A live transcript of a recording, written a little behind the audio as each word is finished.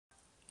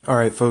All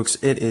right, folks,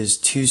 it is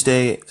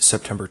Tuesday,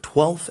 September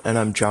 12th, and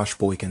I'm Josh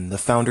Boykin, the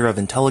founder of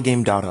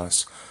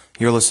Intelligame.us.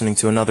 You're listening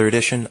to another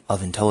edition of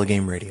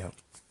Intelligame Radio.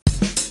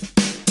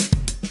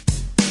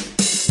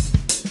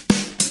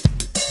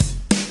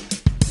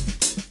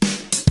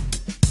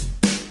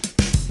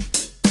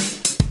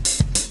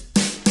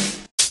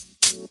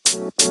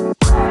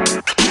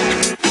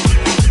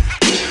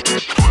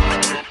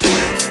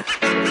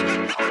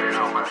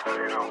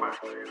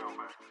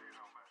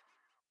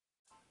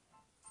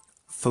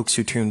 Folks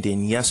who tuned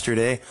in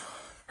yesterday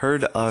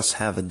heard us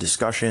have a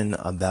discussion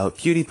about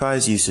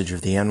PewDiePie's usage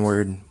of the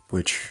N-word,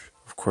 which,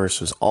 of course,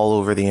 was all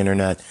over the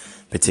internet,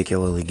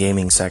 particularly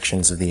gaming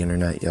sections of the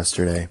internet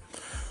yesterday.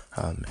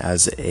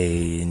 As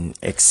an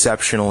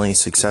exceptionally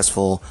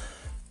successful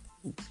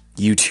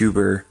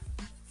YouTuber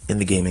in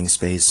the gaming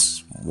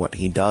space, what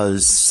he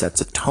does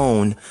sets a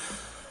tone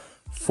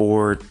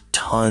for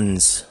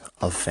tons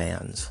of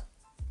fans.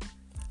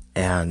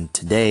 And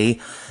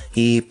today,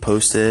 he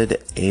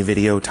posted a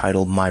video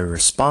titled My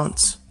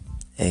Response,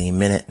 a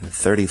 1 and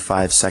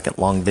 35-second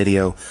long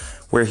video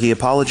where he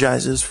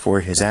apologizes for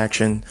his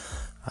action,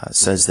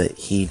 says that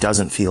he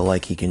doesn't feel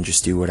like he can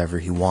just do whatever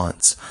he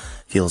wants,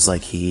 feels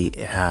like he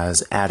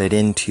has added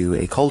into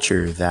a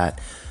culture that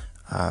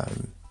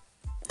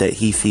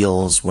he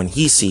feels when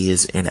he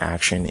sees in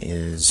action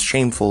is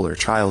shameful or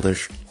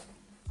childish,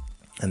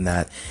 and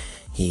that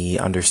he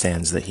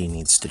understands that he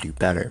needs to do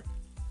better.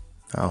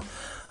 Now,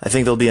 I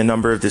think there'll be a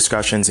number of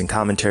discussions and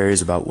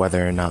commentaries about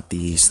whether or not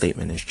the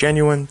statement is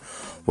genuine,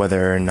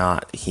 whether or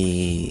not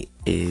he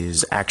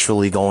is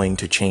actually going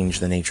to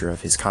change the nature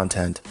of his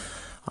content.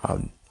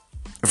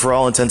 For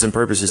all intents and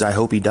purposes, I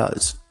hope he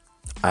does.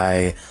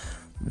 A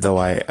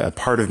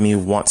part of me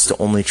wants to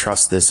only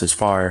trust this as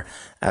far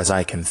as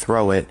I can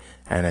throw it,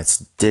 and it's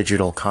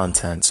digital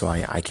content, so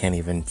I can't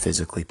even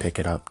physically pick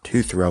it up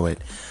to throw it.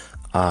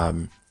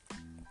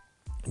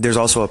 There's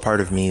also a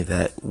part of me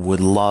that would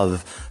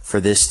love for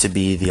this to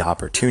be the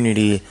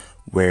opportunity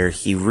where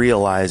he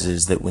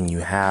realizes that when you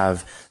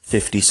have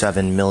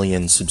 57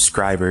 million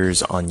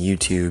subscribers on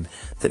YouTube,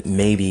 that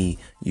maybe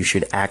you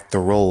should act the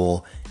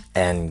role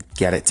and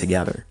get it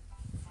together.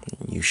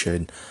 You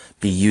should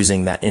be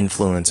using that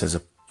influence as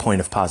a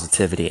point of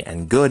positivity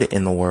and good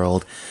in the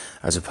world,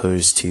 as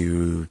opposed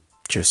to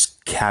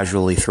just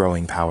casually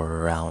throwing power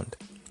around.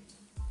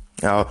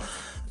 Now,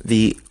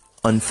 the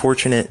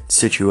unfortunate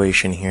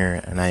situation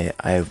here, and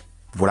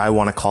what I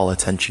want to call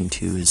attention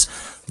to, is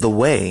the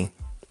way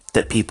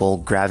that people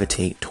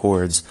gravitate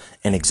towards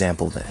an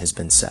example that has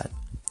been set.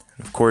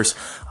 And of course,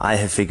 I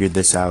have figured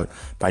this out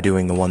by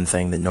doing the one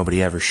thing that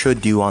nobody ever should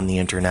do on the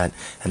internet,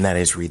 and that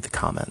is read the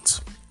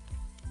comments.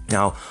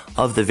 Now,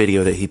 of the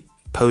video that he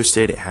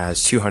posted, it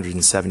has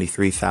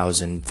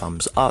 273,000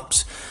 thumbs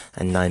ups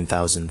and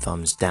 9,000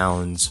 thumbs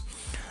downs.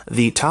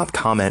 The top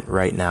comment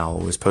right now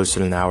was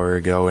posted an hour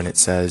ago, and it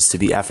says, "To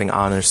be effing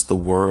honest, the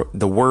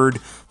word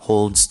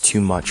holds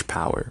too much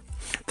power."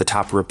 The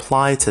top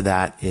reply to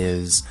that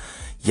is,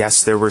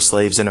 "Yes, there were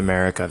slaves in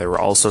America. There were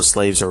also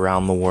slaves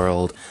around the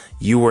world.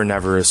 You were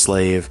never a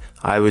slave.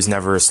 I was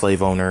never a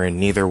slave owner, and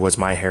neither was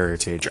my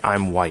heritage.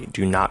 I'm white.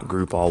 Do not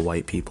group all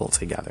white people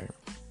together."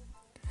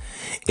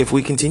 If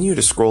we continue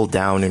to scroll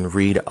down and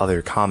read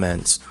other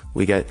comments,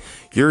 we get,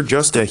 "You're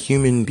just a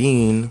human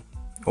being,"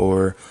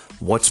 or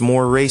 "What's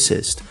more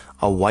racist,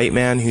 a white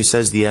man who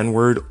says the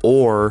N-word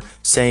or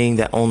saying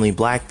that only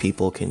black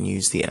people can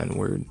use the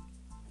N-word?"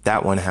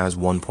 That one has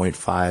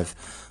 1.5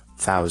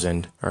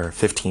 thousand or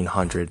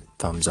 1,500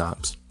 thumbs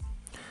ups.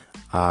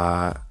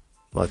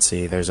 Let's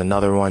see, there's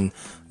another one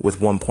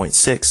with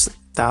 1.6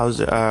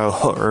 thousand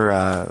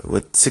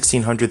with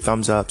 1,600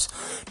 thumbs ups,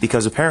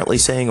 because apparently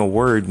saying a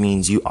word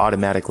means you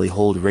automatically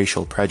hold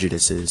racial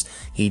prejudices.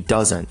 He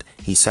doesn't.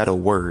 He said a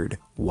word.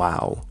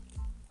 Wow.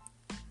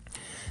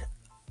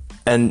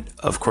 And,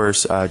 of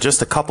course,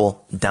 just a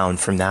couple down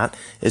from that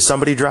is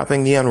somebody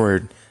dropping the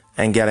N-word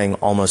and getting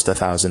almost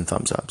 1,000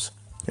 thumbs ups.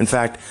 In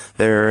fact,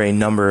 there are a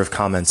number of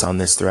comments on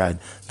this thread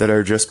that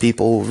are just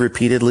people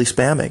repeatedly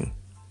spamming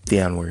the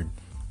N-word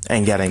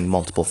and getting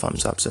multiple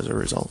thumbs ups as a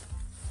result.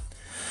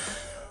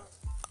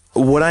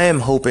 What I am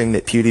hoping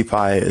that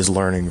PewDiePie is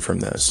learning from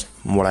this,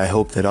 and what I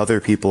hope that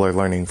other people are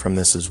learning from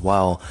this as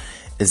well,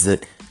 is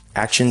that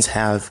actions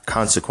have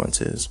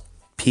consequences.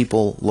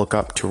 People look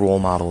up to role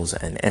models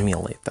and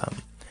emulate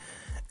them.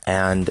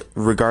 And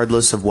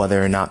regardless of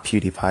whether or not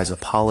PewDiePie's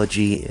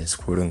apology is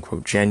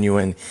quote-unquote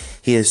genuine,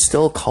 he has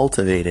still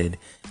cultivated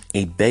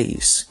a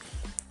base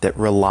that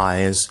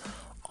relies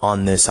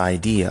on this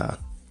idea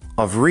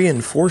of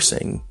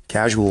reinforcing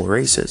casual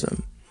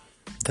racism.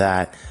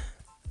 That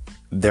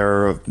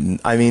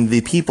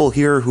the people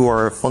here who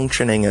are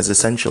functioning as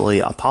essentially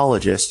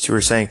apologists, who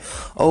are saying,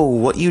 "Oh,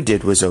 what you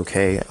did was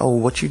okay. Oh,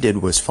 what you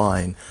did was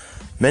fine."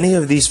 Many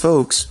of these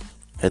folks,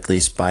 at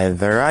least by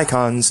their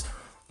icons,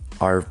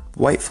 are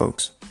white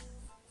folks.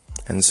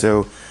 And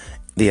so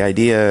the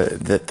idea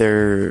that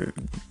they're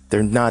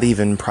not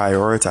even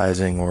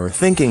prioritizing or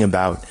thinking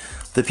about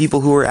the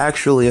people who were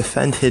actually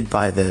offended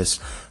by this,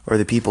 or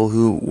the people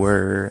who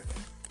were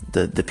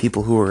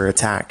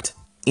attacked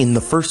in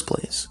the first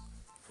place.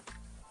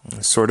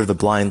 Sort of the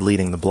blind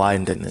leading the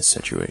blind in this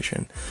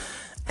situation.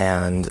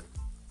 And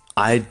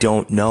I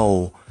don't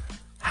know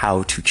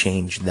how to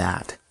change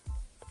that.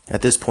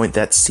 At this point,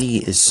 that sea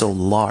is so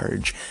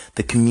large.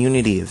 The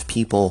community of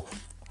people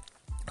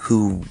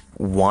who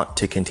want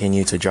to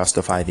continue to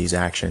justify these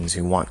actions,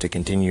 who want to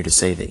continue to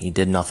say that he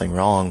did nothing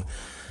wrong,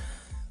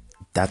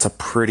 that's a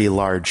pretty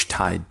large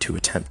tide to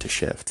attempt to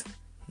shift.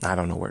 I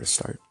don't know where to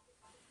start.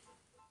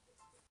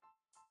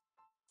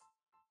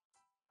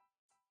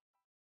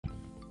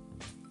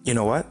 You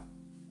know what?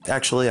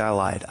 Actually, I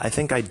lied. I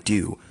think I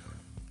do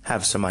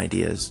have some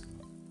ideas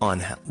on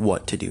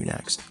what to do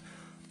next.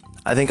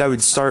 I think I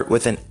would start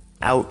with an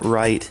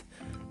outright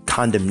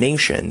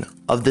condemnation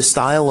of the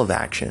style of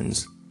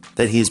actions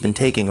that he's been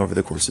taking over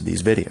the course of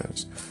these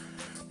videos.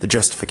 The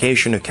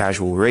justification of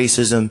casual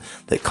racism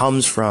that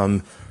comes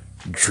from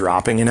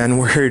dropping an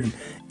N-word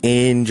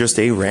in just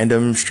a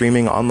random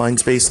streaming online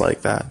space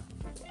like that,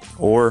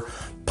 or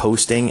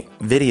posting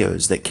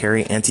videos that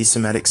carry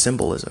anti-Semitic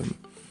symbolism.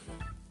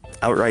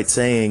 Outright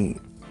saying,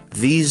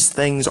 these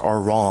things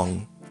are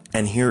wrong,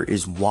 and here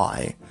is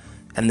why.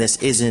 And this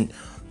isn't,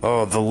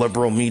 oh, the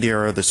liberal media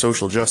are the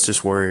social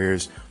justice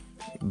warriors,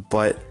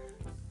 but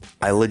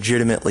I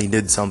legitimately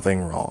did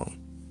something wrong.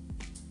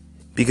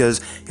 Because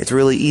it's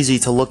really easy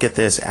to look at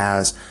this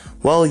as,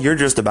 well, you're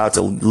just about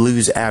to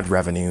lose ad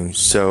revenue,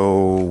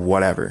 so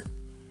whatever.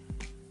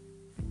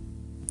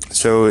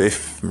 So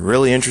if I'm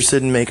really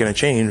interested in making a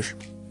change,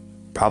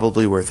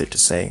 probably worth it to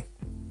say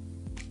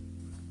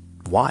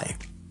why.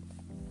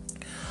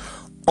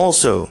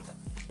 Also,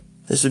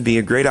 this would be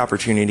a great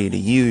opportunity to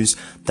use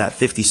that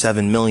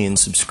 57 million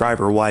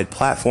subscriber wide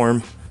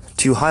platform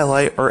to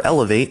highlight or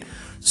elevate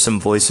some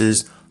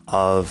voices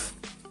of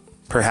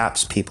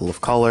perhaps people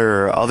of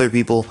color or other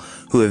people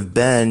who have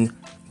been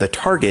the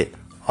target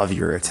of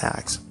your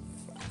attacks.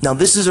 Now,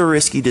 this is a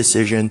risky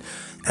decision,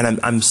 and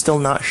I'm still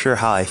not sure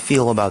how I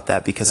feel about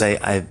that, because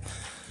I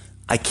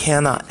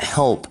cannot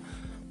help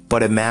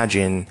but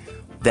imagine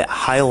that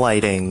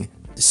highlighting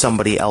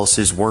somebody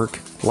else's work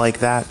like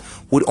that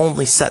would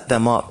only set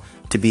them up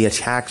to be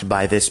attacked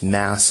by this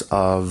mass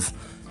of,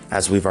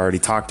 as we've already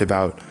talked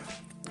about,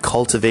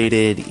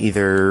 cultivated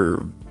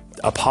either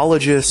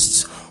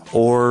apologists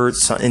or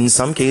in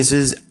some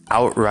cases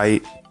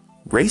outright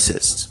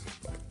racists.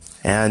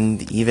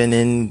 And even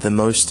in the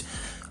most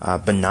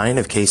benign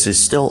of cases,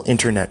 still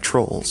internet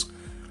trolls.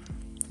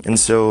 And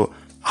so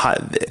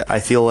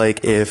I feel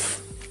like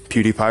if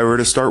PewDiePie were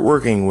to start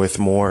working with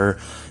more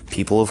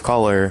people of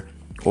color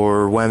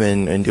or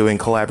women and doing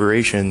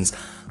collaborations,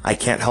 I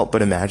can't help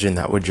but imagine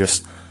that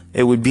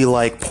it would be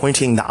like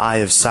pointing the eye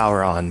of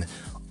Sauron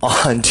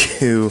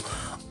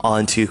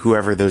onto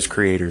whoever those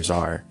creators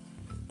are.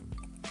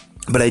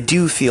 But I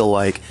do feel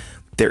like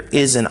there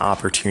is an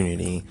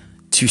opportunity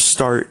to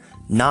start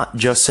not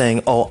just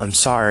saying, oh, I'm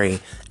sorry,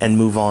 and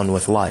move on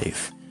with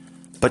life,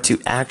 but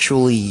to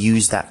actually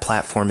use that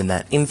platform and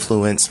that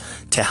influence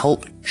to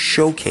help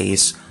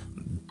showcase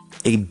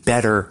a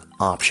better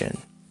option.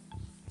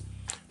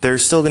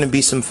 There's still going to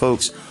be some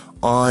folks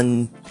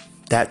on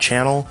that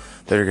channel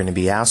that are going to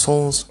be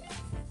assholes.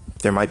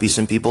 There might be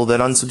some people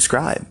that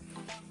unsubscribe,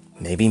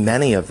 maybe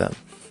many of them,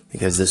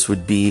 because this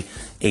would be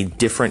a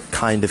different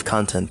kind of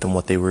content than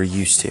what they were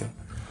used to.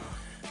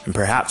 And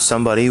perhaps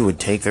somebody would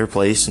take his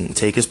place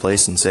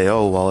and say,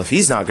 oh, well, if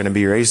he's not going to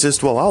be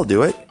racist, well, I'll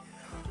do it.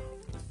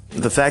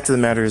 The fact of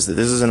the matter is that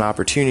this is an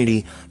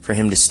opportunity for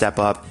him to step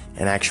up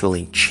and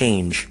actually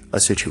change a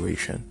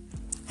situation.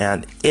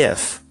 And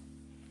if,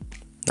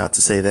 not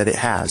to say that it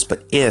has,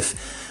 but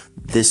if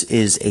this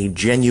is a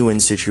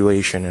genuine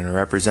situation and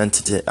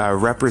a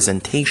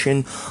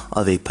representation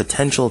of a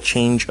potential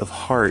change of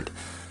heart,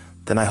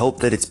 then I hope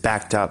that it's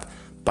backed up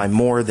by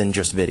more than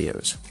just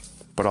videos,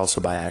 but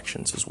also by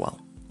actions as well.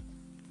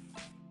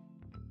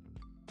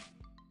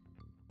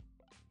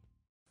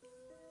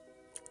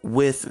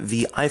 With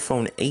the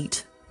iPhone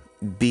 8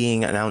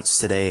 being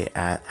announced today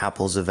at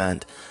Apple's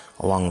event,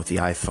 along with the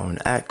iPhone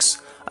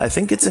X, I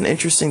think it's an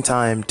interesting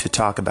time to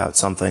talk about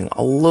something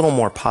a little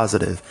more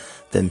positive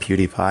than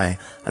PewDiePie,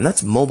 and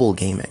that's mobile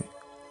gaming.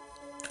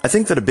 I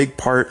think that a big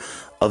part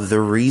of the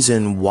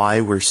reason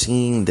why we're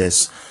seeing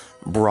this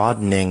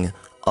broadening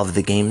of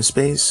the game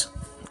space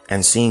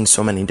and seeing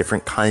so many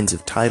different kinds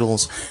of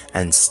titles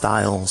and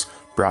styles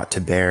brought to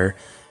bear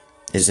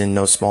is in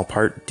no small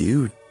part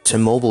due to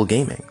mobile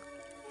gaming.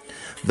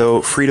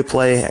 Though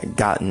free-to-play had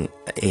gotten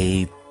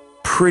a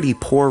pretty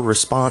poor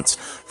response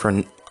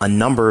from a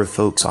number of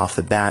folks off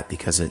the bat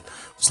because it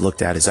was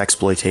looked at as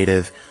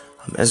exploitative,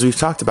 as we've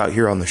talked about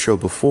here on the show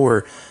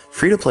before,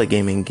 free-to-play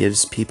gaming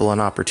gives people an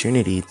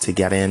opportunity to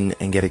get in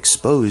and get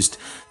exposed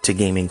to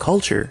gaming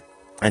culture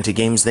and to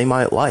games they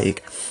might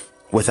like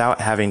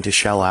without having to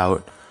shell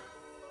out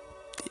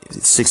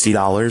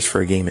 $60 for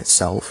a game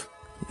itself,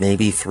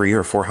 maybe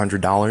 $300 or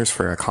 $400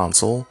 for a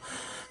console.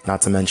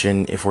 Not to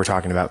mention, if we're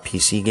talking about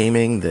PC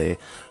gaming, the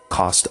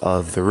cost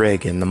of the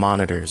rig and the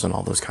monitors and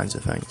all those kinds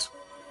of things.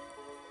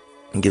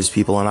 It gives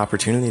people an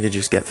opportunity to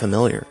just get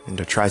familiar and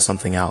to try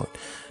something out,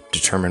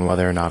 determine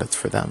whether or not it's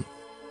for them.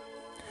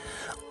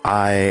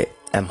 I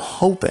am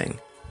hoping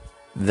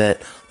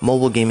that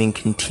mobile gaming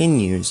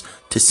continues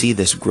to see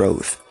this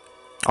growth.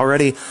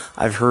 Already,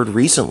 I've heard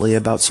recently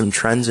about some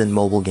trends in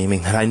mobile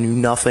gaming that I knew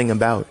nothing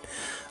about.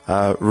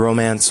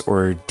 Romance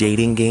or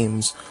dating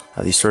games,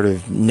 these sort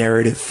of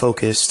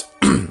narrative-focused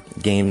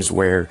games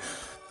where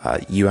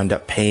you end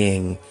up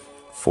paying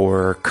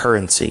for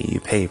currency. You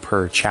pay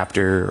per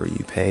chapter, or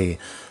you pay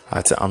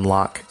to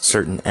unlock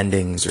certain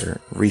endings or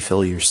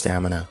refill your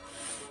stamina.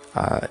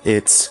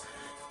 It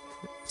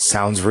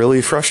sounds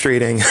really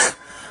frustrating,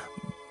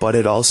 but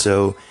it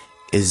also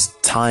is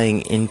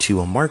tying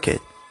into a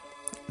market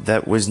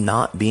that was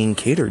not being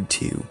catered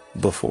to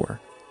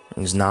before. It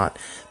was not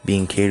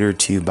being catered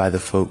to by the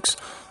folks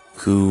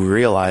who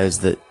realize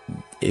that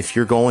if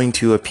you're going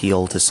to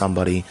appeal to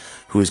somebody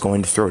who is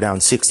going to throw down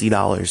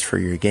 $60 for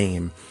your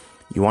game,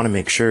 you want to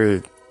make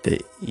sure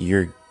that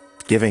you're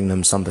giving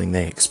them something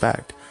they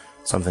expect,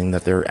 something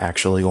that they're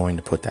actually going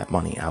to put that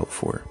money out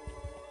for.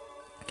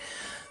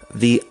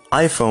 The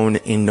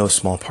iPhone, in no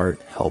small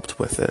part, helped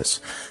with this.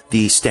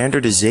 The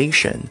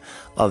standardization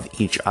of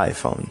each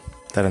iPhone,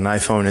 that an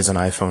iPhone is an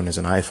iPhone is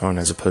an iPhone,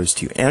 as opposed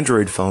to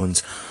Android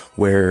phones,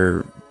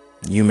 where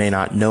you may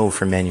not know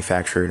from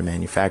manufacturer to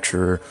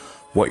manufacturer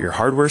what your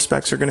hardware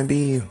specs are going to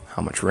be,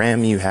 how much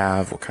RAM you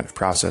have, what kind of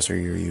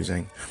processor you're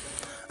using.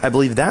 I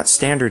believe that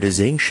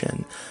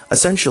standardization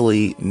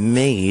essentially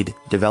made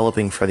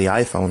developing for the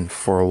iPhone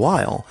for a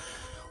while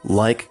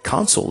like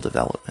console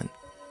development.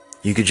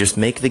 You could just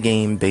make the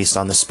game based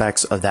on the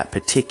specs of that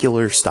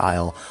particular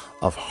style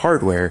of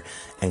hardware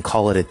and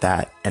call it at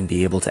that and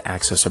be able to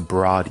access a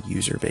broad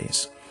user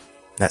base.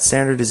 That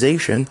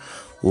standardization,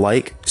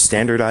 like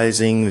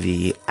standardizing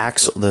the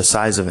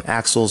size of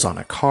axles on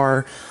a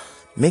car,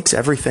 makes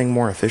everything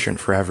more efficient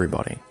for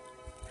everybody.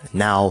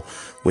 Now,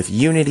 with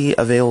Unity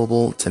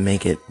available to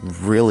make it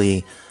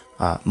really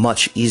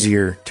much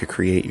easier to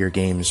create your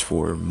games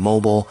for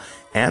mobile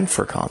and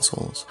for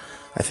consoles,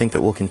 I think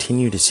that we'll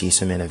continue to see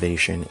some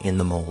innovation in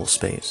the mobile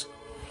space.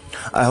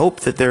 I hope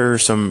that there are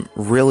some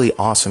really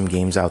awesome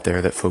games out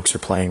there that folks are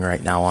playing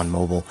right now on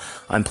mobile.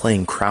 I'm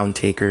playing Crown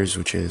Takers,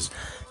 which is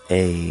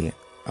a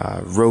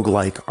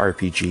roguelike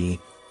RPG.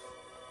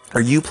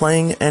 Are you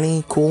playing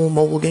any cool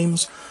mobile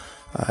games?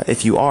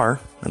 If you are,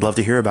 I'd love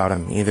to hear about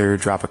them. Either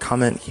drop a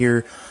comment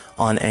here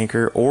on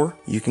Anchor, or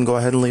you can go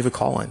ahead and leave a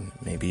call in.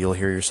 Maybe you'll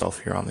hear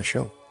yourself here on the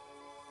show.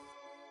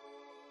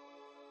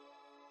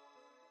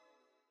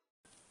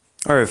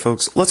 Alright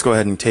folks, let's go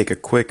ahead and take a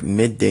quick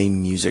midday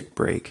music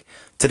break.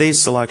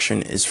 Today's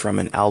selection is from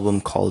an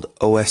album called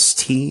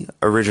OST,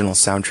 Original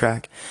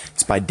Soundtrack.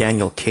 It's by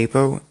Daniel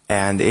Capo,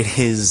 and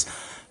it's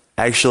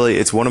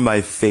one of my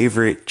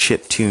favorite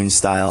chiptune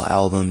style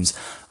albums.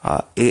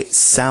 It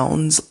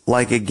sounds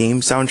like a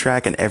game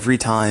soundtrack, and every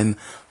time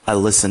I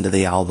listen to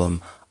the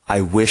album,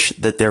 I wish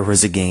that there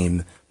was a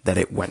game that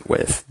it went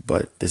with.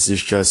 But this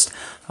is just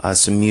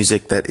some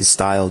music that is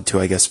styled to,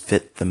 I guess,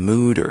 fit the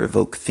mood or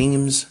evoke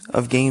themes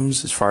of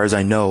games. As far as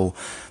I know,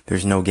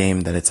 there's no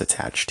game that it's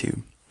attached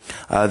to.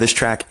 This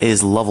track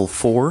is level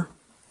 4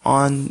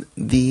 on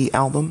the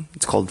album.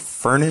 It's called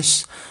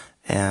Furnace,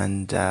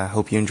 and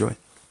hope you enjoy.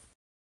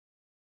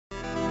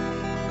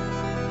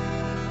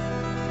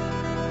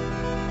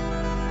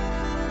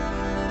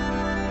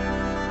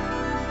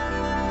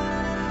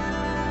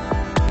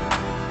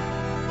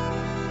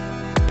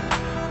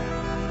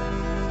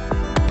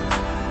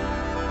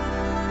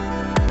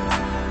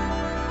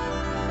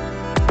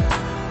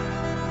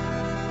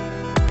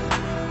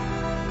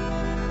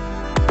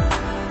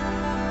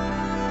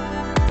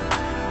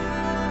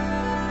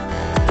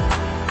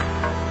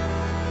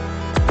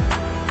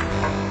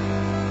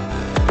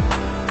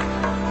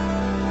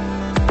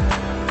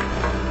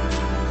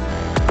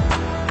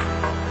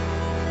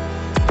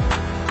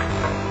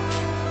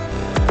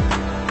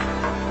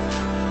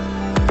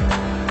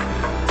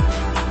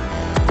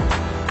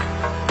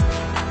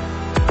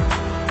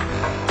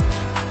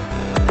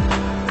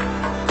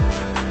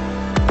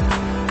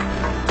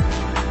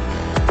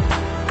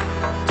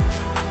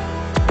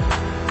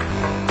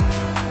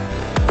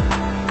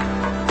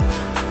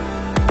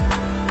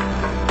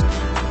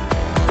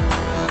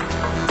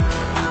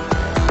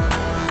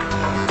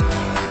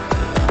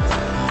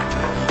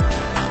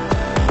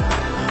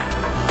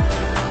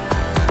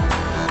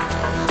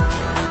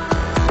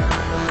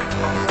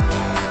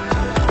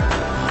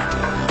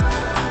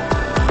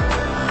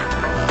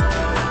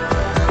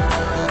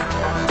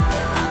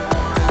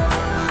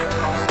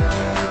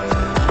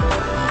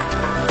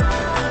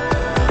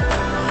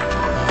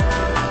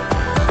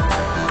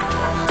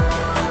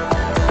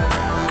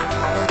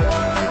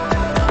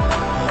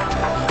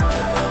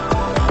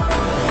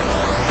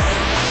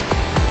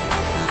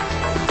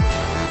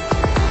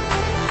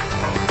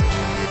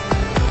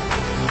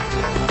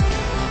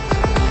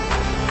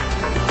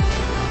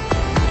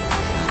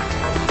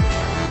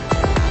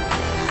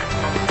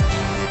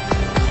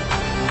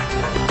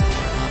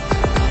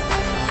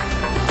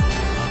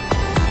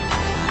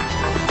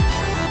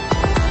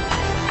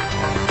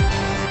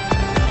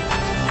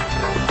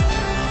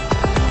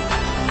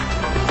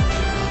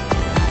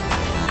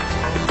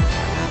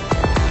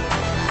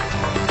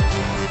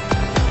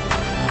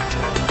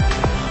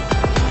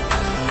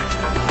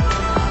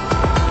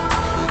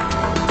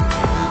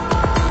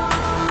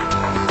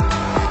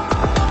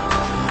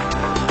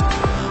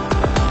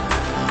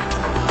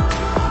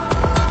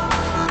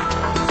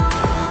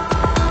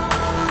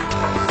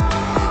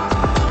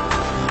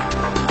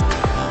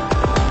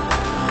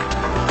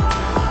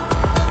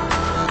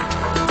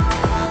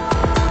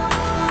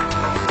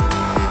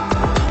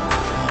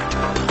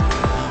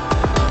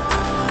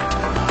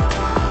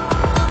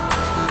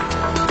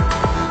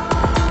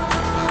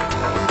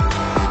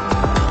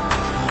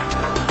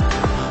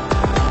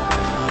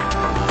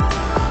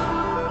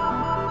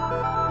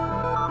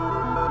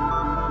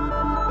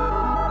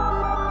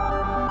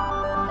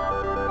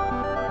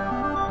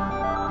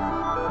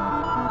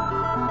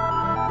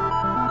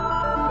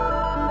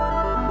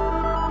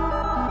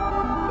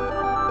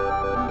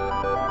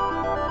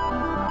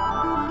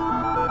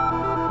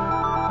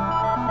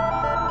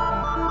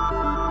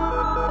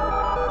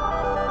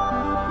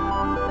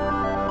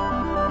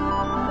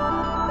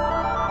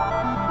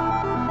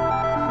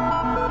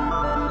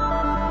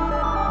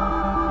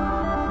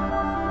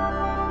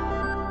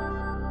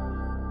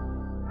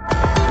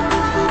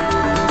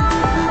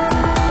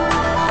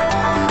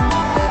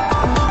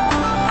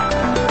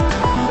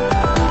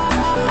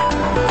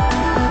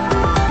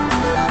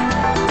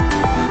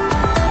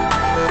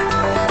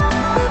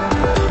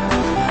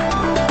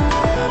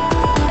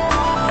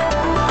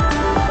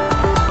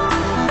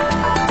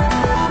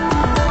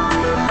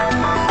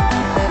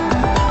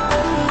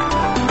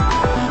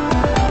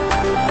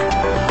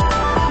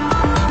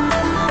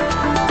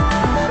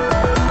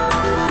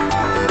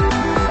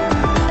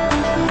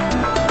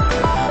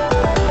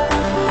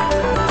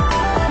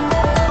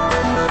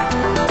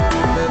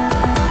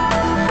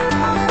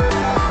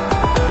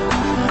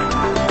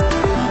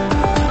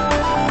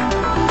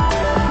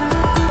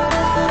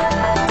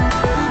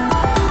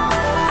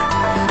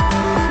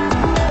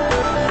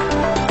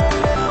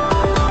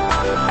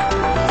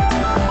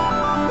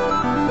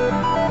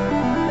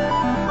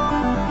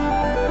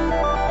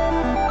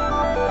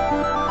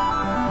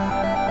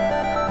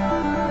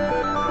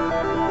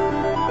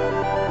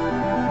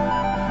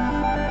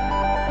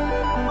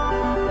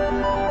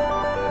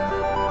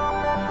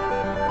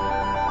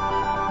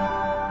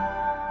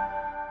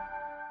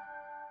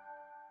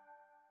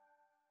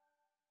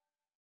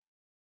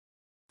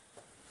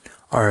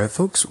 Alright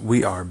folks,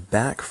 we are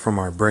back from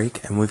our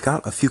break and we've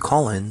got a few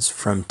call-ins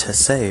from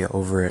Tesay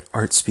over at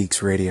Art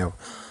Speaks Radio.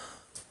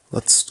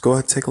 Let's go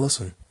ahead and take a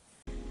listen.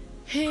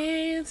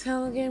 Hey, it's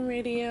Hello Game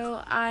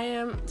Radio. I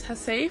am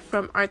Tesay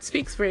from Art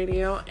Speaks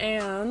Radio,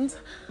 and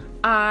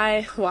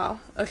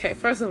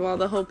first of all,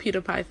 the whole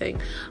PewDiePie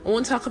thing. I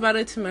won't talk about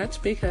it too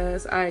much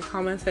because I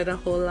commented a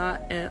whole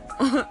lot,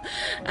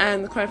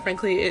 and quite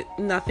frankly,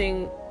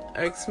 nothing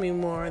irks me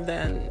more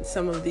than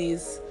some of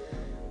these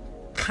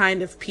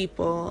kind of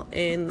people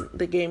in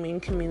the gaming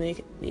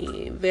community.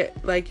 They're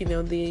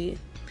the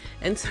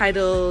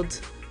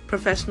entitled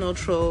professional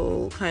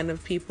troll kind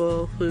of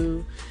people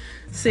who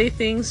say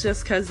things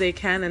just because they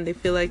can and they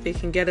feel like they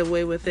can get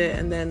away with it,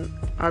 and then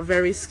are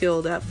very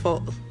skilled at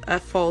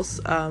false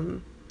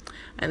and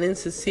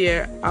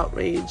insincere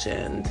outrage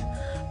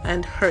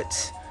and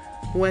hurt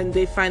when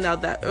they find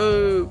out that,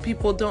 oh,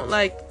 people don't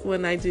like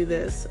when I do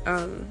this.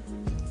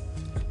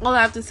 All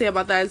I have to say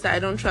about that is that I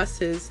don't trust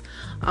his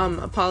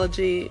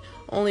apology,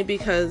 only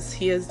because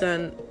he has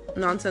done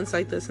nonsense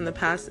like this in the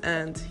past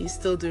and he's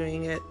still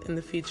doing it in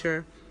the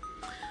future,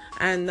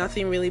 and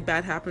nothing really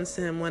bad happens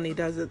to him when he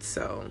does it.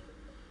 So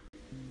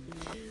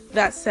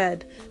that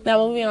said, now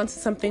moving on to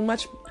something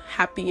much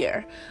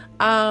happier.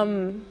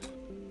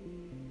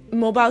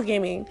 Mobile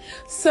gaming.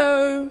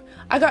 So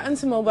I got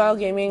into mobile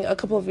gaming a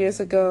couple of years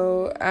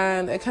ago,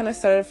 and it kind of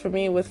started for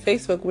me with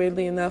Facebook,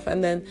 weirdly enough.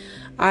 And then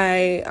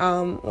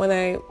when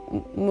I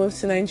moved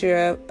to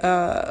Nigeria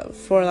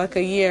for like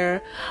a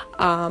year,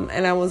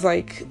 and I was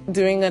like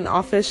doing an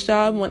office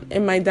job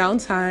in my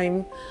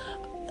downtime,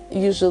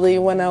 usually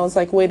when I was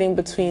like waiting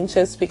between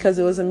shifts, because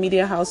it was a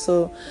media house,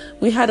 so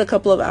we had a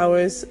couple of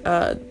hours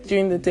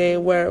during the day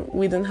where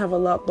we didn't have a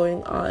lot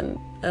going on,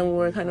 and we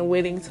were kind of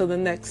waiting till the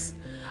next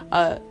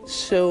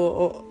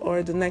show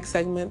or the next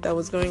segment that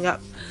was going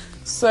up.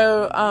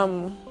 So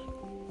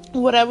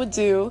what I would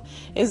do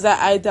is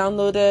that I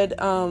downloaded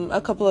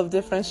a couple of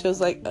different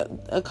shows, like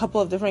a couple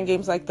of different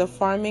games, like the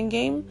farming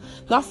game,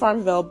 not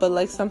Farmville, but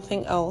like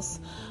something else,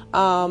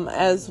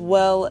 as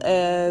well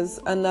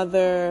as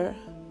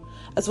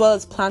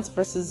Plants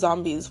vs.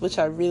 Zombies, which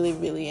I really,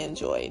 really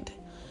enjoyed.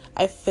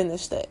 I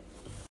finished it.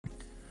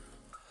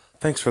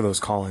 Thanks for those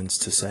call-ins,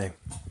 Tesay.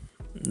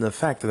 The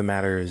fact of the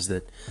matter is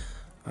that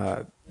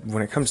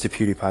when it comes to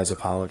PewDiePie's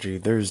apology,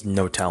 there's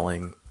no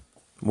telling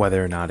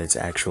whether or not it's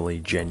actually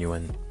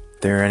genuine.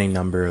 There are any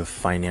number of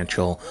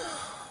financial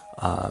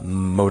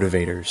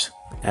motivators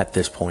at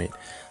this point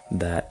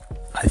that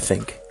I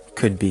think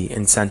could be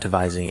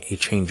incentivizing a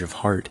change of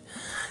heart.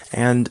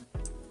 And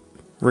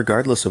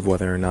regardless of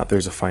whether or not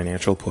there's a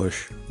financial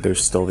push,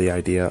 there's still the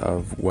idea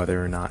of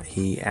whether or not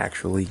he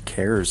actually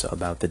cares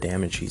about the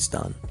damage he's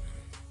done.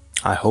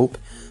 I hope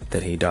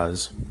that he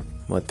does,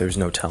 but there's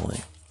no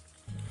telling.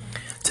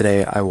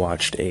 Today I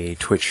watched a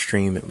Twitch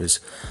stream. It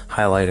was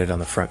highlighted on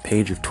the front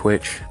page of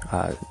Twitch.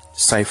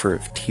 Cypher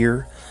of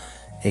Tyr,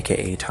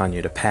 aka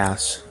Tanya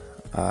DePass,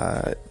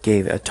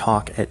 gave a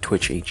talk at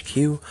Twitch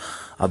HQ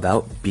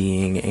about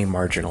being a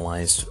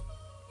marginalized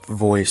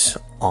voice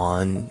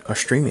on a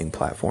streaming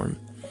platform,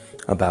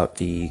 about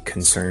the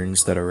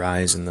concerns that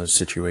arise in those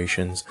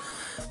situations,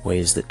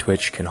 ways that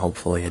Twitch can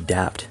hopefully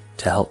adapt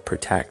to help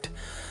protect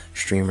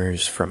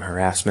streamers from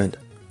harassment.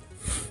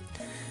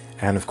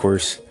 And of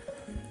course,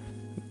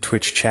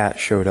 Twitch chat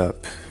showed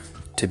up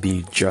to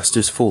be just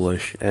as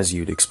foolish as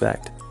you'd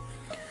expect.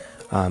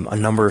 A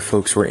number of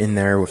folks were in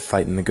there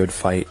fighting the good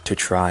fight to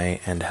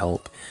try and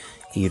help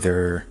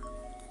either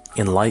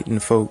enlighten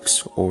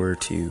folks or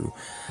to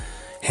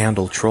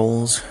handle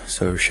trolls.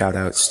 So shout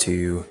outs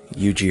to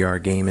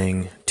UGR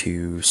Gaming,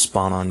 to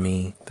Spawn on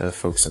Me, the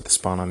folks at the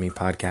Spawn on Me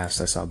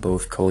podcast. I saw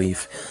both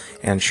Khalif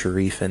and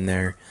Sharif in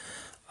there.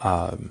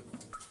 And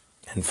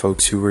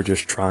folks who were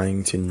just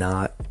trying to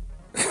not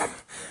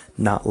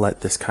let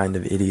this kind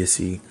of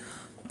idiocy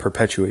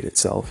perpetuate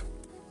itself.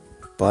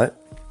 But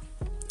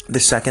the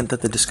second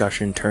that the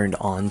discussion turned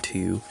on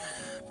to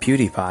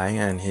PewDiePie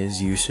and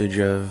his usage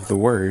of the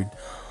word,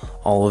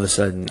 all of a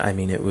sudden, I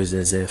mean, it was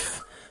as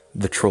if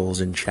the trolls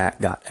in chat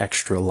got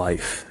extra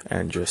life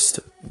and just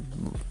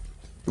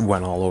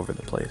went all over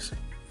the place.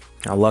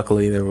 Now,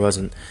 luckily, there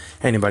wasn't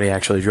anybody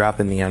actually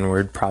dropping the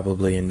N-word,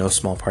 probably in no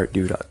small part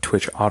due to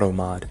Twitch auto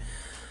mod.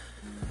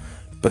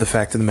 But the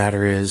fact of the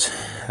matter is,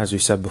 as we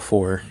said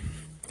before,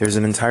 there's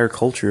an entire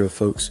culture of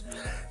folks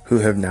who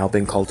have now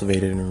been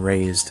cultivated and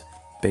raised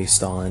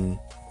based on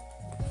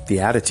the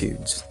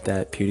attitudes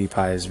that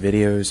PewDiePie's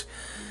videos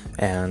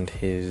and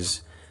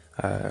his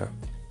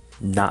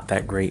not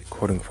that great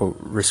quote-unquote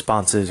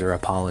responses or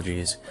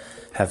apologies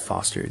have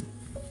fostered.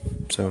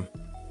 So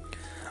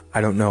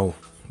I don't know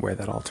where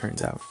that all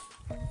turns out.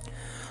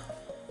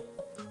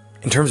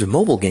 In terms of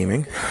mobile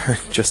gaming,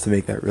 just to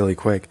make that really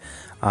quick,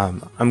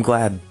 I'm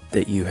glad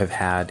that you have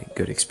had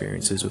good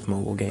experiences with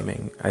mobile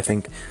gaming. I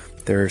think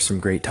there are some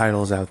great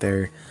titles out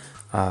there,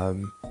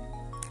 and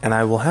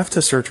I will have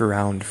to search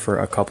around for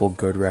a couple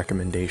good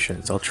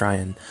recommendations. I'll try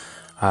and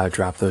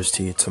drop those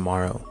to you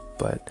tomorrow,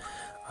 but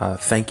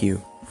thank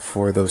you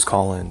for those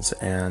call-ins,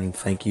 and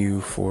thank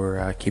you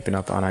for keeping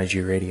up on IG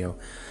Radio.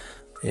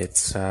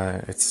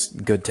 It's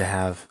good to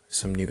have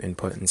some new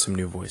input and some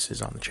new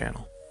voices on the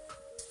channel.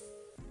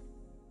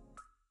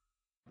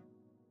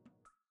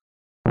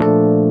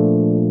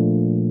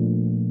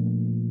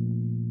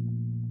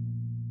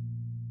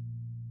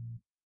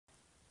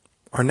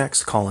 Our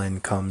next call-in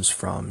comes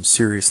from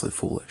Seriously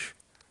Foolish.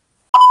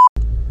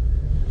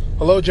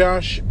 Hello,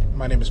 Josh.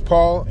 My name is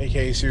Paul,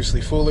 aka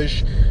Seriously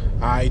Foolish.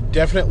 I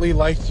definitely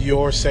liked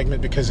your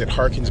segment because it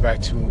harkens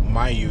back to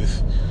my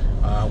youth,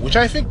 which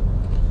I think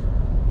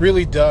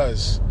really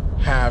does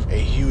have a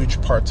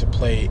huge part to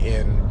play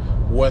in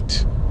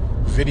what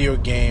video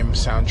game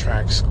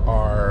soundtracks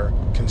are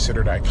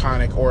considered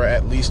iconic or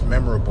at least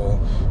memorable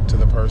to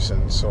the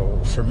person.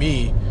 So for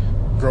me,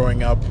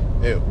 growing up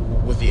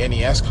with the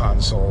NES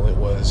console, it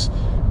was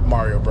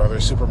Mario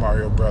Brothers, Super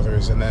Mario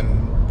Brothers, and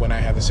then when I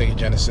had the Sega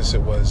Genesis,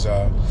 it was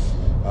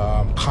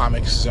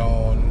Comix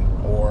Zone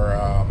or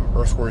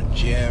Earthworm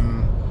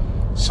Jim,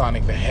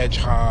 Sonic the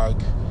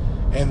Hedgehog,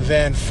 and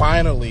then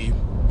finally,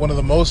 one of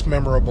the most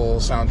memorable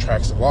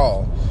soundtracks of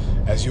all,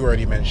 as you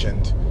already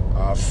mentioned,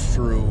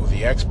 through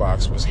the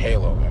Xbox, was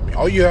Halo. I mean,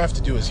 all you have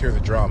to do is hear the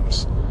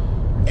drums,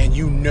 and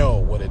you know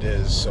what it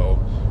is. So,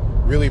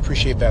 really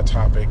appreciate that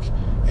topic,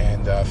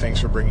 and thanks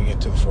for bringing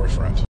it to the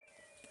forefront.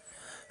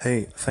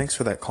 Hey, thanks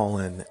for that call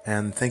in,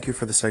 and thank you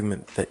for the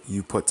segment that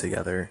you put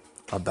together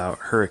about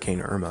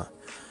Hurricane Irma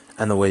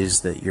and the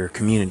ways that your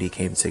community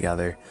came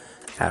together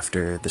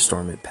after the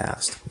storm had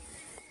passed.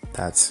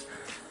 That's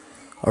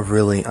a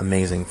really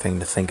amazing thing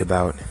to think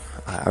about.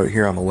 Out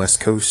here on the West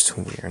Coast,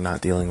 we are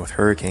not dealing with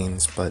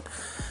hurricanes, but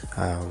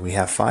we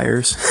have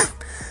fires,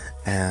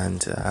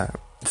 and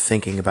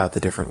thinking about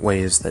the different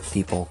ways that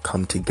people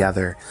come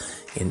together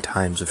in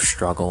times of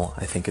struggle,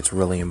 I think it's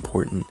really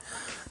important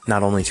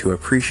not only to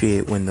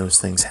appreciate when those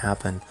things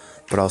happen,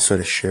 but also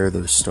to share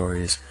those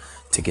stories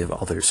to give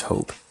others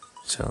hope.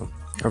 So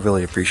I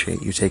really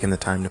appreciate you taking the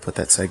time to put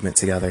that segment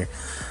together,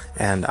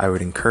 and I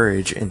would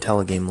encourage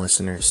IntelliGame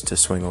listeners to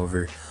swing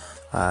over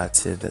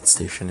to that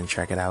station and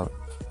check it out.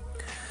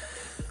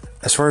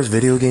 As far as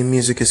video game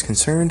music is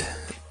concerned,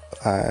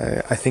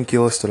 I think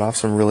you listed off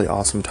some really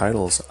awesome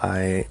titles.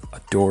 I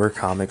adore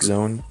Comix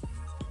Zone.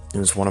 It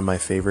was one of my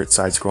favorite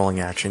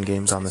side-scrolling action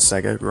games on the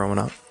Sega growing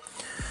up.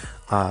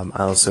 I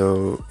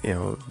also,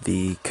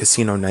 the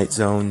Casino Night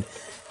Zone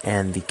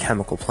and the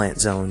Chemical Plant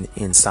Zone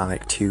in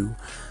Sonic 2,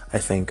 I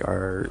think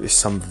are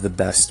some of the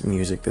best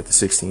music that the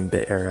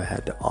 16-bit era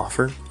had to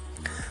offer.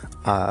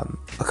 A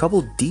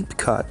couple deep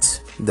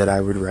cuts that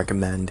I would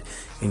recommend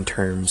in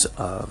terms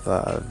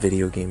of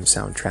video game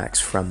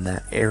soundtracks from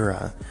that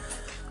era.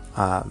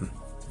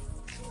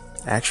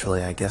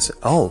 Actually, I guess...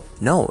 Oh,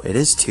 no, it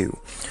is two.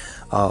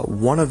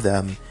 One of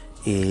them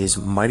is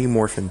Mighty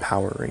Morphin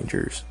Power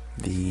Rangers.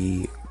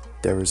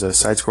 There was a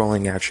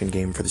side-scrolling action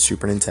game for the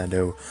Super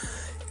Nintendo,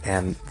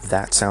 and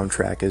that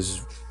soundtrack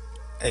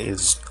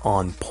is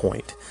on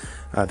point.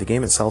 The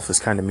game itself is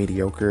kind of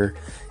mediocre,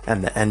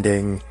 and the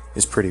ending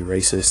is pretty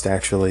racist,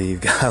 actually.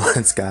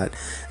 It's got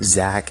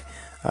Zack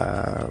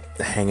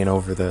hanging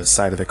over the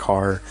side of the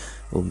car.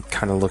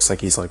 Kind of looks like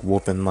he's like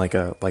whooping like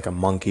a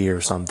monkey or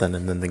something,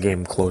 and then the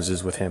game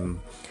closes with him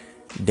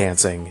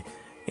dancing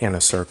in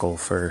a circle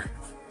for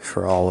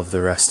all of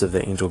the rest of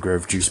the Angel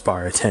Grove Juice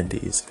Bar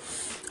attendees.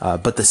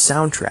 But the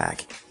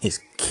soundtrack is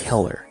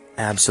killer,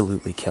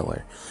 absolutely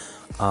killer.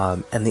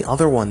 And the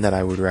other one that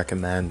I would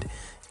recommend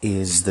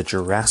is the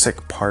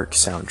Jurassic Park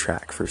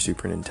soundtrack for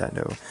Super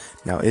Nintendo.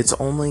 Now, it's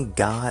only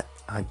got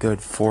a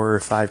good 4 or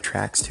 5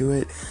 tracks to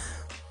it,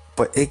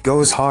 but it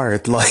goes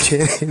hard. Like,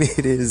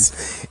 it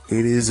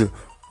is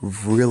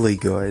really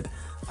good.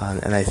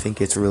 And I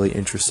think it's really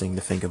interesting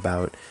to think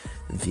about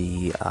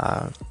the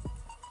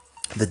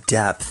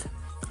depth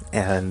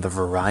and the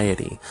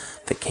variety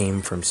that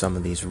came from some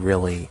of these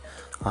really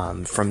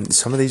from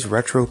some of these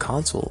retro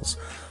consoles.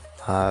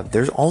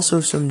 There's also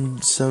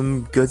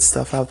some good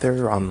stuff out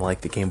there on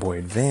like the Game Boy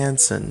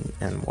Advance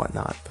and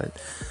whatnot, but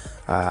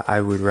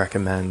I would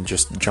recommend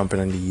just jumping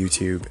into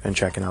YouTube and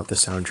checking out the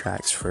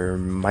soundtracks for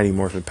Mighty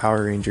Morphin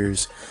Power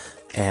Rangers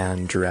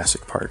and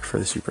Jurassic Park for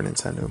the Super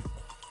Nintendo.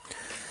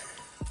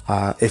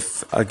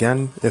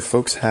 If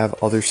folks have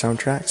other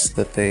soundtracks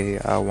that they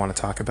want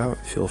to talk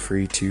about, feel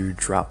free to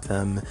drop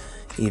them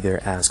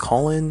either as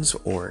call-ins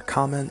or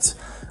comments.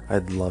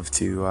 I'd love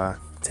to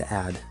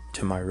add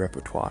to my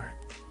repertoire.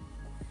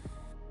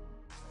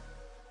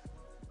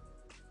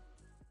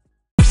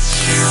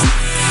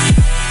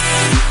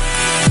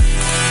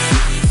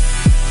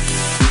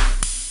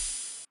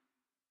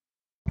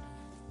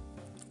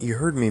 You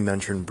heard me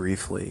mention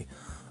briefly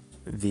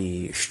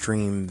the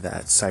stream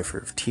that Cypher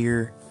of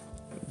Tyr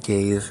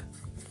gave,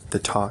 the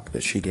talk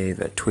that she gave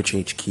at Twitch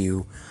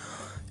HQ,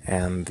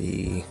 and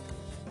the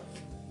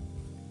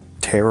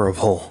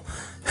terrible,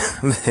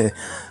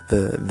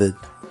 the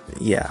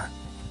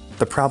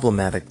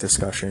problematic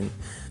discussion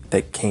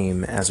that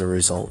came as a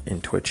result in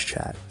Twitch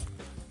chat.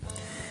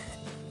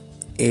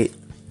 It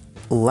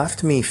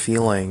left me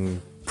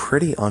feeling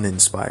pretty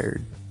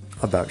uninspired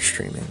about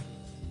streaming.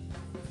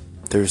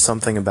 There's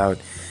something about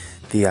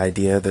the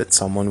idea that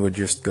someone would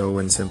just go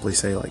and simply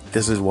say, like,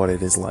 this is what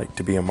it is like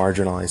to be a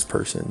marginalized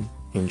person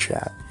in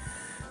chat,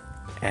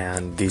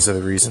 and these are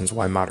the reasons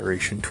why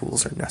moderation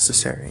tools are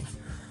necessary.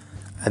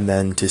 And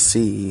then to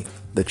see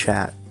the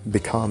chat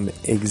become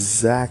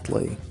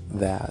exactly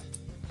that,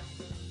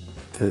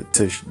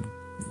 to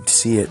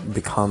see it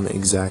become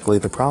exactly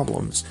the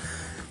problems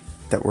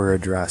that were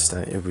addressed,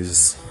 it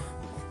was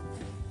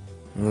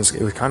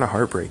kind of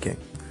heartbreaking.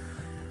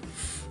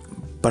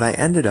 But I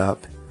ended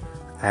up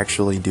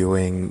actually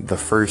doing the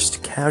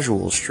first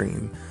casual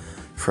stream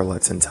for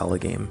Let's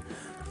Intelligame.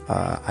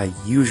 I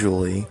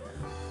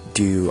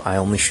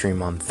only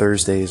stream on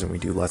Thursdays, and we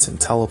do Let's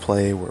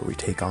Intelliplay, where we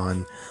take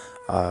on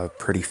a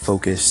pretty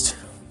focused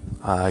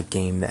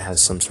game that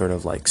has some sort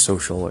of like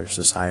social or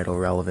societal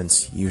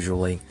relevance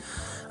usually,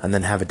 and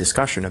then have a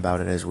discussion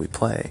about it as we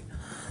play.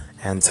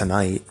 And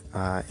tonight,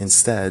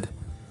 instead,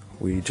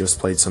 we just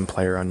played some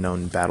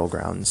PlayerUnknown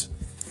Battlegrounds,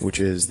 which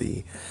is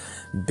the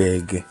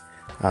big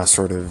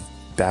sort of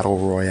battle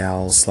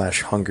royale /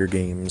 Hunger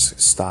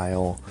Games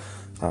style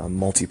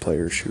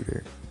multiplayer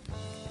shooter.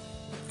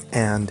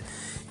 And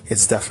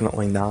it's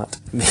definitely not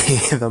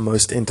the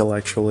most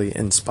intellectually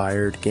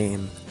inspired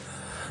game,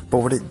 but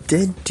what it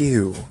did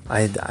do,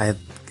 I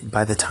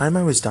by the time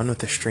I was done with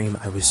the stream,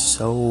 I was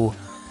so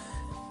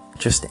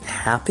just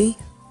happy,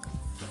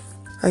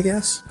 I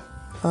guess,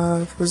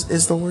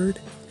 is the word.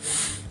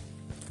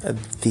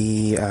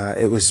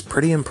 It was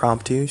pretty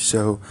impromptu,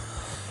 so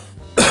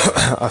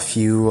a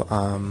few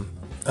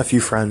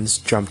friends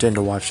jumped in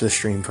to watch the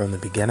stream from the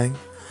beginning,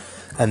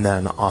 and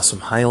then Awesome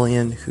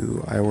Hylian,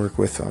 who I work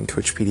with on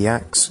Twitch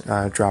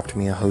PDX, dropped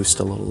me a host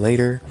a little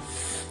later,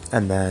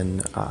 and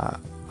then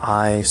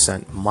I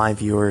sent my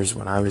viewers,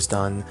 when I was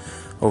done,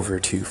 over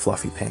to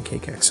Fluffy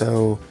Pancake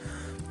XO.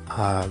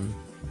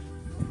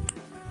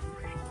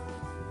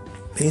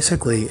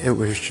 Basically, it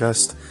was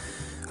just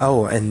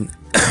and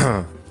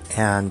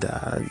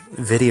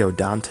Video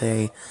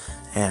Dante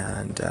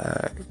and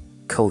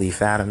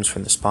Khalif Adams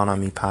from the Spawn on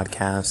Me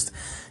podcast,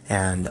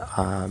 and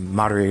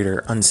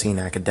moderator Unseen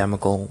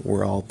Academical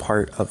were all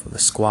part of the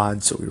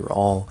squad, so we were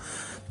all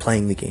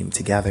playing the game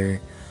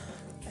together,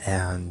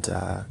 and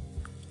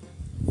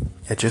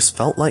it just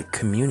felt like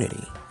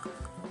community.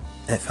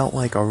 It felt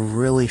like a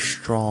really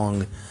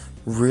strong,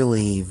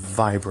 really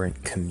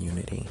vibrant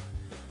community.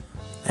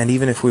 And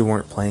even if we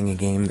weren't playing a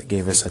game that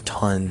gave us a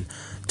ton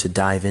to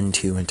dive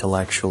into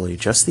intellectually,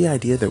 just the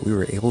idea that we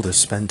were able to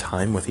spend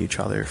time with each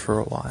other for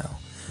a while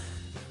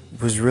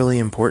was really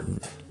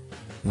important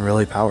and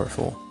really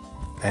powerful.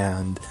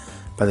 And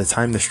by the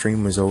time the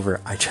stream was over,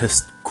 I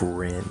just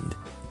grinned.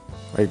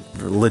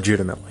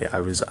 Legitimately, I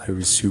was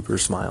super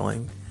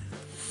smiling.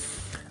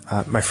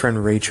 My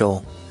friend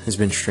Rachel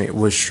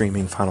was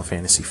streaming Final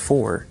Fantasy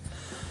IV,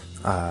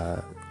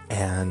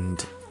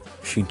 and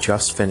she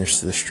just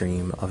finished the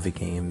stream of the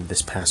game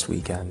this past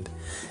weekend,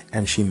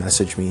 and she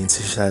messaged me and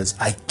she says,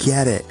 I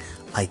get it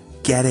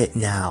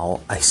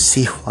now. I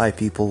see why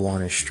people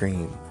want to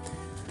stream.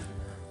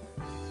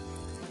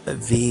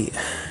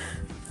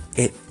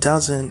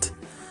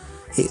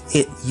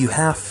 You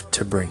have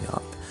to bring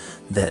up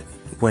that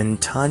when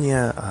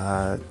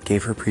Tanya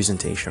gave her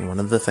presentation, one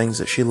of the things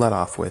that she led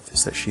off with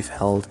is that she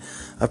held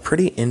a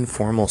pretty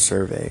informal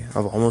survey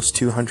of almost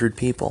 200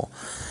 people,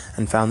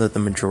 and found that the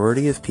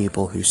majority of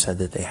people who said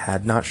that they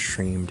had not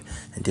streamed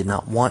and did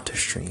not want to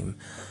stream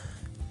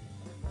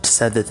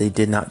said that they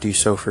did not do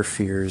so for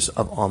fears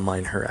of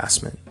online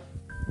harassment.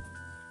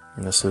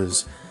 And this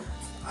was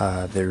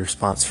the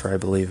response for, I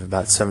believe,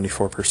 about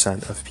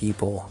 74% of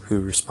people who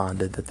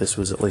responded that this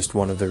was at least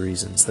one of the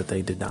reasons that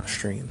they did not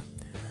stream.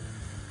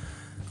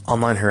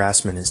 Online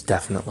harassment is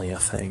definitely a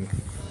thing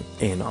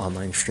in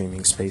online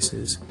streaming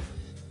spaces,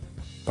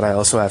 but I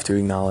also have to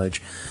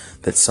acknowledge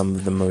that some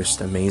of the most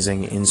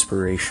amazing,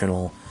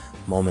 inspirational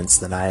moments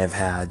that I have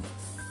had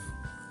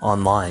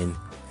online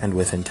and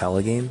with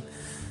Intelligame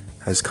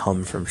has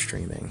come from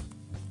streaming.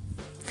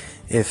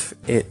 If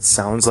it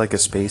sounds like a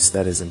space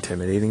that is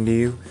intimidating to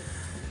you,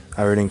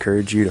 I would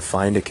encourage you to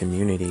find a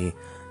community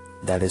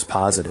that is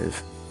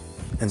positive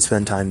and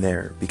spend time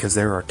there, because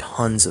there are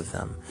tons of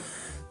them.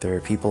 There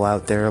are people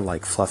out there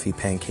like Fluffy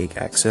Pancake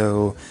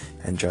XO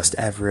and Just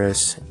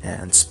Everest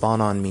and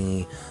Spawn on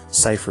Me,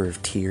 Cypher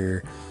of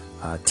Tyr,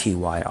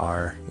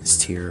 TYR is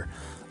Tyr.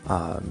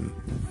 Oh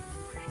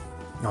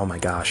my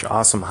gosh,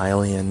 Awesome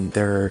Hylian.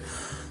 There are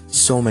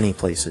so many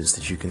places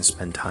that you can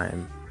spend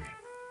time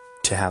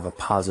to have a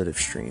positive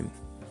stream.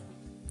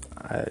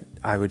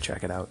 I would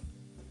check it out.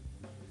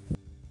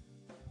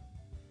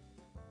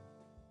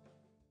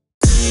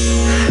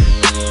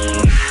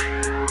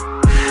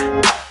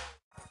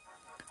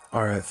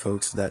 Alright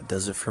folks, that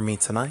does it for me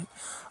tonight.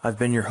 I've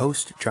been your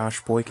host,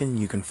 Josh Boykin.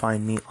 You can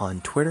find me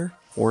on Twitter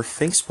or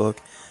Facebook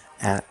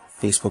at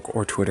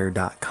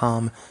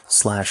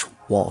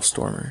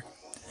facebookortwitter.com/wallstormer.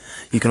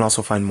 You can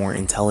also find more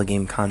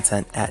Intelligame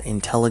content at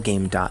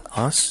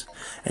intelligame.us,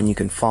 and you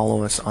can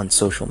follow us on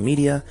social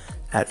media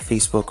at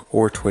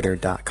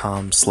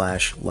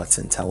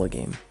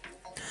facebookortwitter.com/let'sintelligame.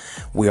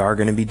 We are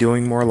going to be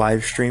doing more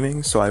live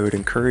streaming, so I would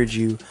encourage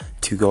you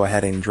to go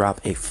ahead and drop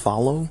a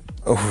follow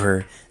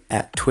over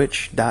at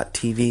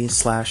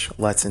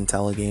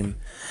twitch.tv/let'sintelligame.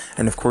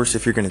 And of course,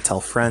 if you're going to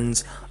tell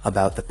friends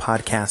about the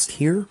podcast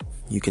here,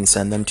 you can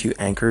send them to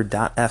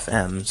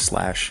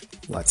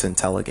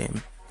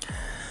anchor.fm/let'sintelligame.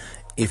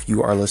 If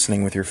you are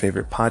listening with your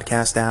favorite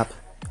podcast app,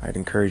 I'd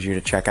encourage you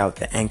to check out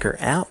the Anchor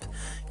app.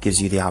 It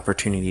gives you the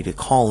opportunity to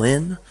call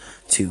in,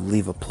 to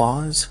leave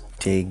applause,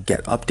 to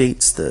get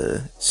updates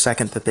the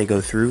second that they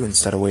go through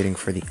instead of waiting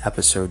for the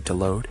episode to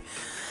load.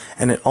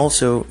 And it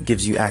also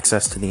gives you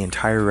access to the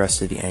entire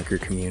rest of the Anchor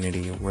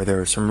community, where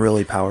there are some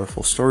really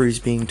powerful stories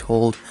being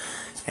told,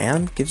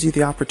 and gives you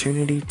the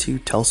opportunity to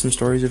tell some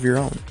stories of your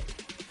own.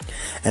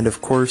 And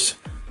of course,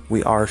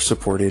 we are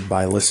supported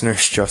by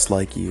listeners just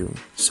like you.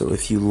 So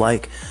if you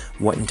like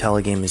what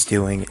Intelligame is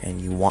doing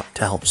and you want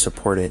to help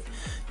support it,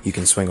 you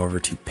can swing over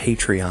to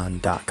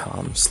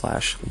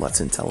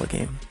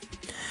patreon.com/let'sintelligame.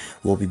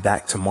 We'll be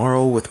back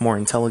tomorrow with more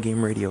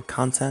Intelligame Radio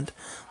content,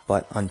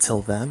 but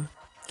until then,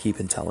 keep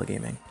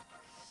Intelligaming.